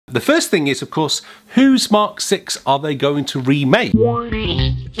The first thing is, of course, whose Mark VI are they going to remake?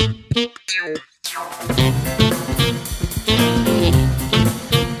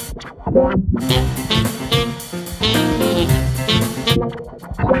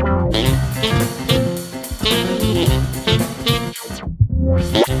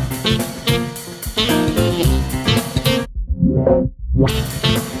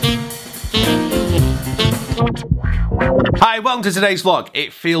 Hi, welcome to today's vlog.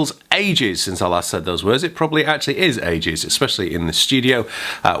 It feels ages since I last said those words. It probably actually is ages, especially in the studio.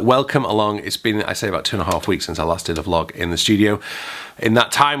 Welcome along. It's been, I say, about 2.5 weeks since I last did a vlog in the studio. In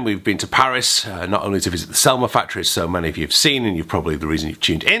that time, we've been to Paris, not only to visit the Selma factory, as so many of you have seen, and you've probably the reason you've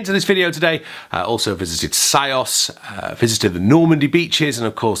tuned into this video today. Also visited Syos, visited the Normandy beaches, and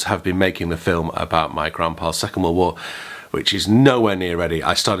of course have been making the film about my grandpa's Second World War, which is nowhere near ready.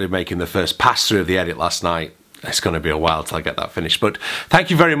 I started making the first pass-through of the edit last night. It's going to be a while till I get that finished, but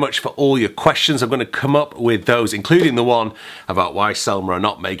thank you very much for all your questions. I'm going to come up with those, including the one about why Selma are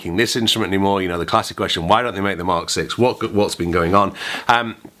not making this instrument anymore. You know, the classic question, why don't they make the Mark VI? What's been going on?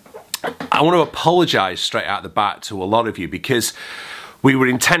 I want to apologise straight out the bat to a lot of you, because we were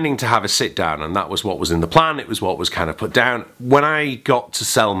intending to have a sit down, and that was what was in the plan. It was what was kind of put down. When I got to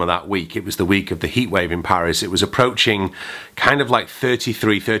Selma that week, it was the week of the heat wave in Paris. It was approaching kind of like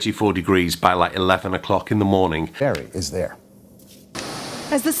 33, 34 degrees by like 11 o'clock in the morning. Barry is there.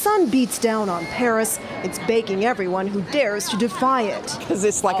 As the sun beats down on Paris, it's baking everyone who dares to defy it. Because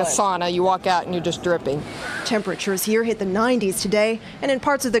it's like a sauna. You walk out and you're just dripping. Temperatures here hit the 90s today, and in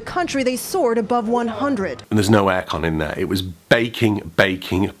parts of the country they soared above 100. And there's no aircon in there. It was baking,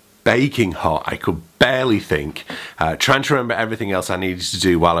 baking, baking hot. I could barely think, trying to remember everything else I needed to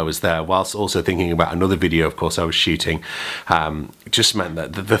do while I was there, whilst also thinking about another video, of course, I was shooting. It just meant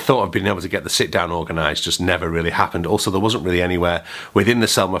that the thought of being able to get the sit down organised just never really happened. Also, there wasn't really anywhere within the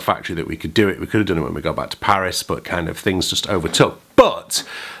Selma factory that we could do it. We could have done it when we got back to Paris, but kind of things just overtook. But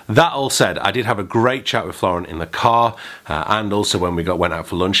that all said, I did have a great chat with Florent in the car, and also when we went out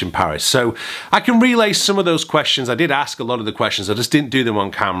for lunch in Paris. So I can relay some of those questions. I did ask a lot of the questions. I just didn't do them on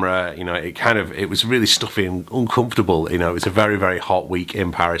camera. You know, it was really stuffy and uncomfortable. You know, it was a very, very hot week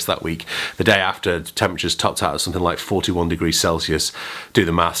in Paris that week. The day after, the temperatures topped out at something like 41 degrees Celsius. Do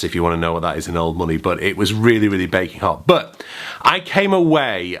the maths if you want to know what that is in old money, but it was really, really baking hot. But I came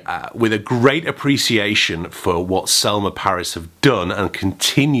away with a great appreciation for what Selma Paris have done and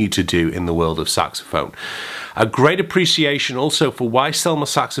continue to do in the world of saxophone. A great appreciation also for why Selma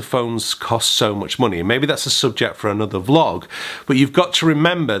saxophones cost so much money, and maybe that's a subject for another vlog, but you've got to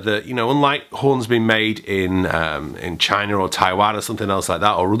remember that, you know, unlike horns being made in China or Taiwan or something else like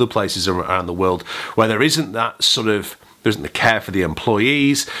that, or other places around the world where there isn't that sort of, there isn't the care for the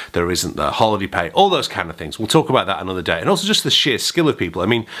employees, there isn't the holiday pay, all those kind of things. We'll talk about that another day. And also just the sheer skill of people. I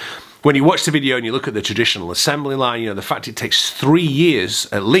mean, when you watch the video and you look at the traditional assembly line, you know, the fact it takes 3 years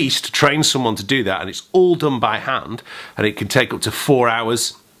at least to train someone to do that, and it's all done by hand, and it can take up to 4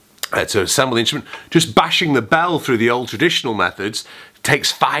 hours to assemble the instrument. Just bashing the bell through the old traditional methods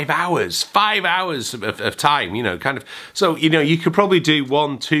takes 5 hours. 5 hours of time, you know, kind of. So, you know, you could probably do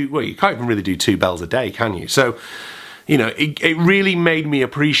 1, 2, well, you can't even really do 2 bells a day, can you? So, you know, it really made me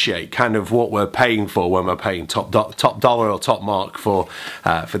appreciate kind of what we're paying for when we're paying top dollar or top mark for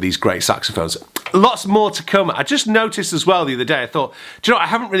these great saxophones. Lots more to come. I just noticed as well the other day, I thought, do you know what, I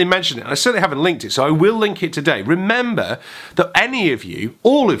haven't really mentioned it, and I certainly haven't linked it, so I will link it today. Remember that any of you,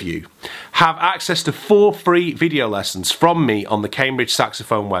 all of you, have access to 4 free video lessons from me on the Cambridge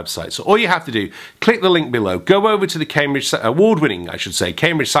Saxophone website. So all you have to do, click the link below, go over to the Cambridge, award-winning, I should say,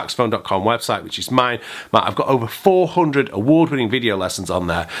 cambridgesaxophone.com website, which is mine. I've got over 400 award-winning video lessons on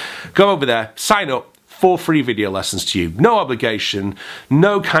there. Go over there, sign up. 4 free video lessons to you, no obligation,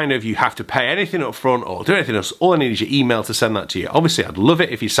 no kind of you have to pay anything up front or do anything else. All I need is your email to send that to you. Obviously, I'd love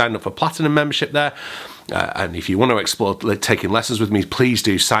it if you signed up for Platinum membership there. And if you want to explore taking lessons with me, please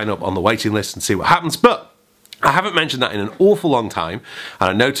do sign up on the waiting list and see what happens. But I haven't mentioned that in an awful long time,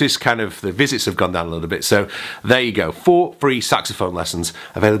 and I noticed kind of the visits have gone down a little bit. So there you go, 4 free saxophone lessons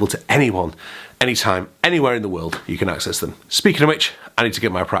available to anyone, anytime, anywhere in the world. You can access them. Speaking of which, I need to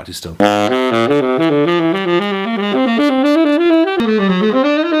get my practice done.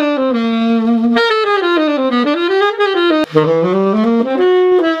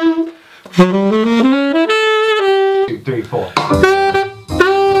 Two, three, four.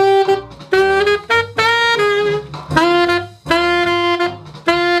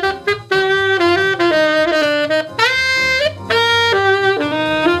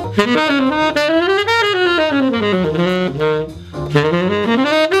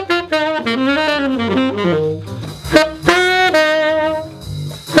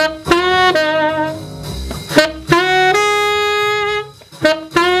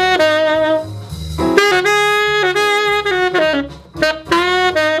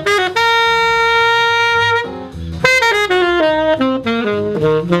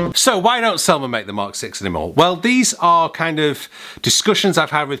 So why don't Selma make the Mark VI anymore? Well, these are kind of discussions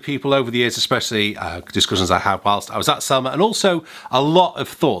I've had with people over the years, especially discussions I had whilst I was at Selma, and also a lot of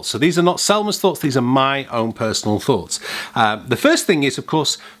thoughts. So these are not Selma's thoughts, these are my own personal thoughts. The first thing is, of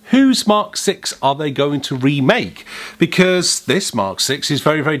course, whose Mark VI are they going to remake? Because this Mark VI is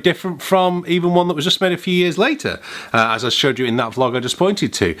very, very different from even one that was just made a few years later, as I showed you in that vlog I just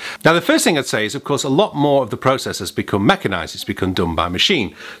pointed to. Now, the first thing I'd say is, of course, a lot more of the process has become mechanised. It's become done by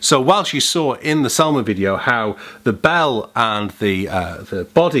machine. So whilst you saw in the Selma video how the bell and the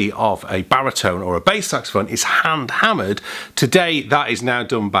body of a baritone or a bass saxophone is hand hammered, today that is now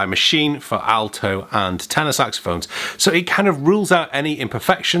done by machine for alto and tenor saxophones. So it kind of rules out any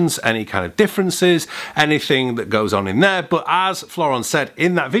imperfections, any kind of differences, anything that goes on in there. But as Florent said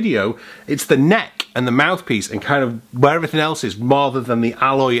in that video, it's the neck and the mouthpiece and kind of where everything else is, rather than the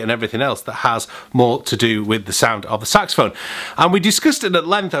alloy and everything else, that has more to do with the sound of the saxophone. And we discussed it at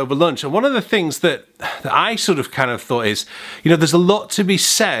length over lunch, and one of the things that I sort of kind of thought is, you know, there's a lot to be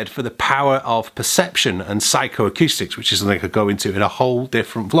said for the power of perception and psychoacoustics, which is something I could go into in a whole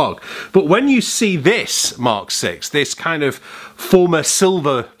different vlog. But when you see this Mark VI, this kind of former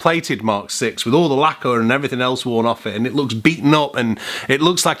silver plated Mark VI with all the lacquer and everything else worn off it, and it looks beaten up and it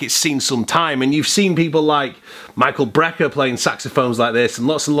looks like it's seen some time, and you've seen people like Michael Brecker playing saxophones like this and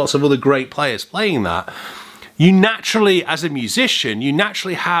lots of other great players playing that, you naturally, as a musician, you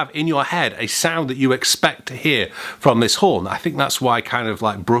naturally have in your head a sound that you expect to hear from this horn. I think that's why kind of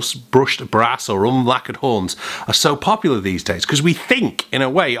like brushed brass or unlacquered horns are so popular these days, because we think, in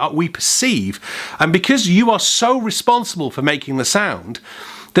a way, we perceive, and because you are so responsible for making the sound,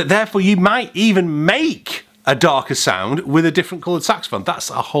 that therefore you might even make a darker sound with a different coloured saxophone. That's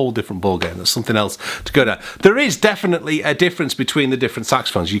a whole different ballgame. That's something else to go down. There is definitely a difference between the different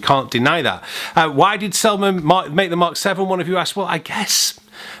saxophones. You can't deny that. Why did Selma make the Mark VII? One of you asked. Well, I guess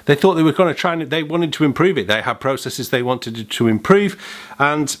they thought they were going to try and they wanted to improve it. They had processes they wanted to improve,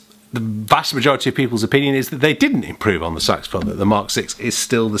 and the vast majority of people's opinion is that they didn't improve on the saxophone, that the Mark VI is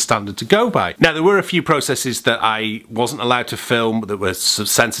still the standard to go by. Now, there were a few processes that I wasn't allowed to film that were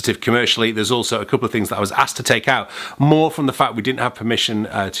sensitive commercially. There's also a couple of things that I was asked to take out, more from the fact we didn't have permission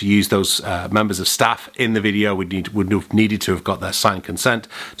to use those members of staff in the video. Would have needed to have got their signed consent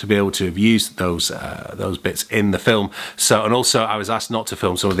to be able to have used those bits in the film. So, and also I was asked not to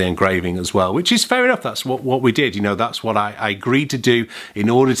film some of the engraving as well, which is fair enough. That's what we did. You know, that's what I agreed to do in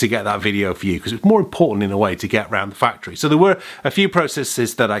order to get that video for you, because it's more important in a way to get around the factory. So there were a few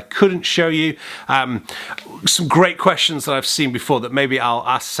processes that I couldn't show you. Some great questions that I've seen before that maybe I'll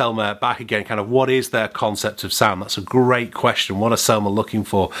ask Selma back again, kind of what is their concept of sound? That's a great question. What are Selma looking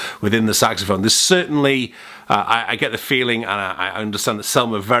for within the saxophone? There's certainly I get the feeling, and I understand that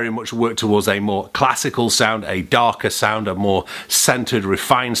Selma very much worked towards a more classical sound, a darker sound, a more centered,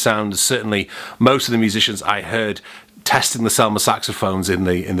 refined sound. Certainly most of the musicians I heard testing the Selma saxophones in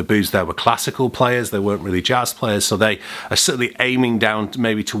the booths there were classical players. They weren't really jazz players, so they are certainly aiming down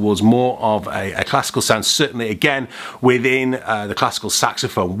maybe towards more of a classical sound. Certainly, again, within the classical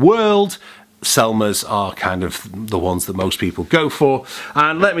saxophone world, Selmas are kind of the ones that most people go for.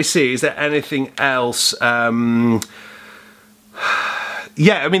 And let me see, is there anything else?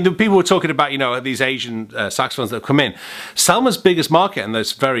 Yeah, I mean, the people were talking about, you know, these Asian saxophones that have come in. Selma's biggest market, and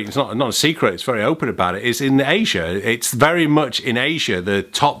it's not a secret, it's very open about it, is in Asia. It's very much in Asia, the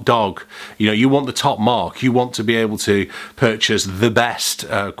top dog. You know, you want the top mark. You want to be able to purchase the best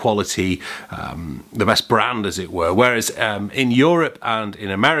quality, the best brand, as it were. Whereas in Europe and in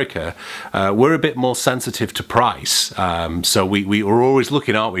America, we're a bit more sensitive to price. So we're always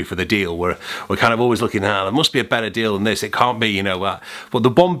looking, aren't we, for the deal? We're kind of always looking, there must be a better deal than this. It can't be, you know, but the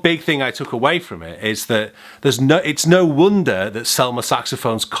one big thing I took away from it is that it's no wonder that Selma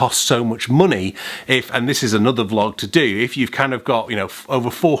saxophones cost so much money and this is another vlog to do, if you've kind of got, you know, over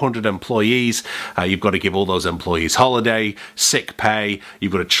 400 employees, you've got to give all those employees holiday, sick pay,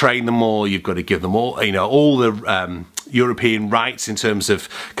 you've got to train them all, you've got to give them all, you know, all the European rights in terms of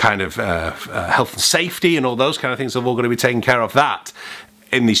kind of health and safety and all those kind of things have all got to be taken care of. That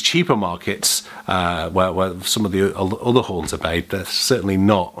in these cheaper markets where some of the other horns are made, they're certainly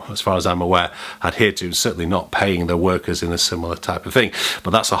not, as far as I'm aware, adhered to, certainly not paying their workers in a similar type of thing. But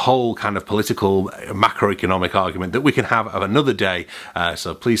that's a whole kind of political, macroeconomic argument that we can have another day,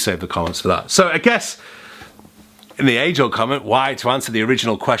 so please save the comments for that. So I guess, in the age-old comment, to answer the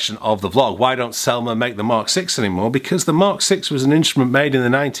original question of the vlog, why don't Selma make the Mark VI anymore? Because the Mark VI was an instrument made in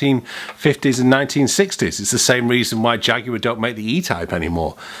the 1950s and 1960s. It's the same reason why Jaguar don't make the E-Type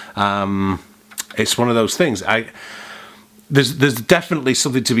anymore. It's one of those things. There's definitely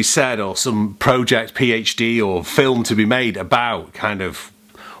something to be said, or some project, PhD or film to be made about kind of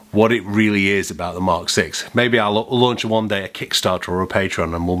what it really is about the Mark VI. Maybe I'll launch one day a Kickstarter or a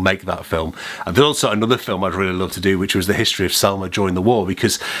Patreon and we'll make that film. And there's also another film I'd really love to do, which was the history of Selma during the war,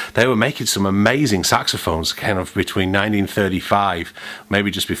 because they were making some amazing saxophones kind of between 1935, maybe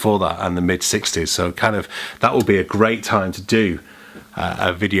just before that, and the mid-60s. So kind of that would be a great time to do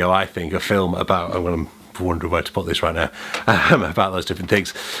a video, I think, a film about, I'm going to wonder where to put this right now, about those different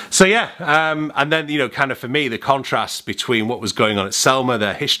things. So yeah, and then, you know, kind of for me, the contrast between what was going on at Selma,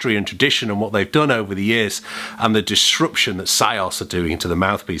 their history and tradition and what they've done over the years, and the disruption that Psyos are doing to the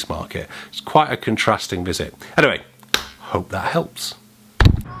mouthpiece market. It's quite a contrasting visit. Anyway, hope that helps.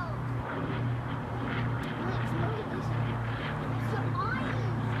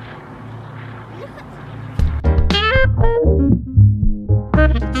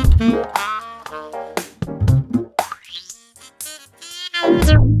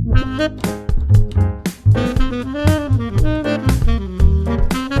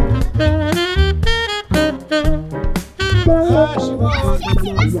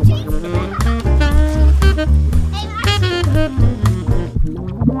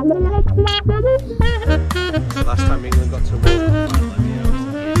 Last time England got to win.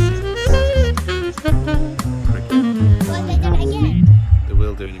 They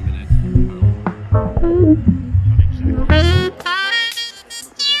will do in a minute.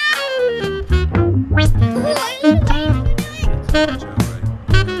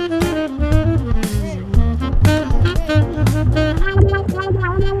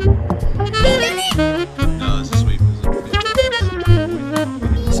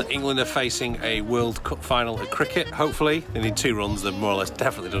 England are facing a World Cup final at cricket, hopefully. They need 2 runs, they've more or less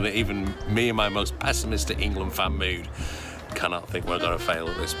definitely done it. Even me in my most pessimistic England fan mood cannot think we're going to fail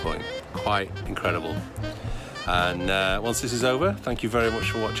at this point. Quite incredible. And once this is over, thank you very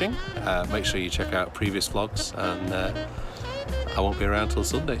much for watching. Make sure you check out previous vlogs, and I won't be around till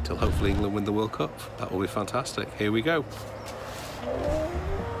Sunday, till hopefully England win the World Cup. That will be fantastic. Here we go.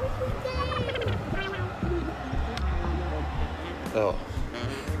 Oh.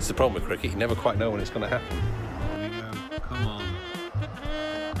 It's the problem with cricket, you never quite know when it's going to happen. Here we go, come on.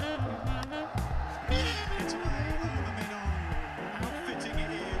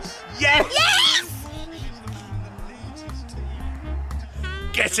 Yes! Yes!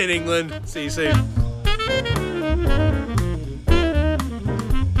 Get in, England! See you soon.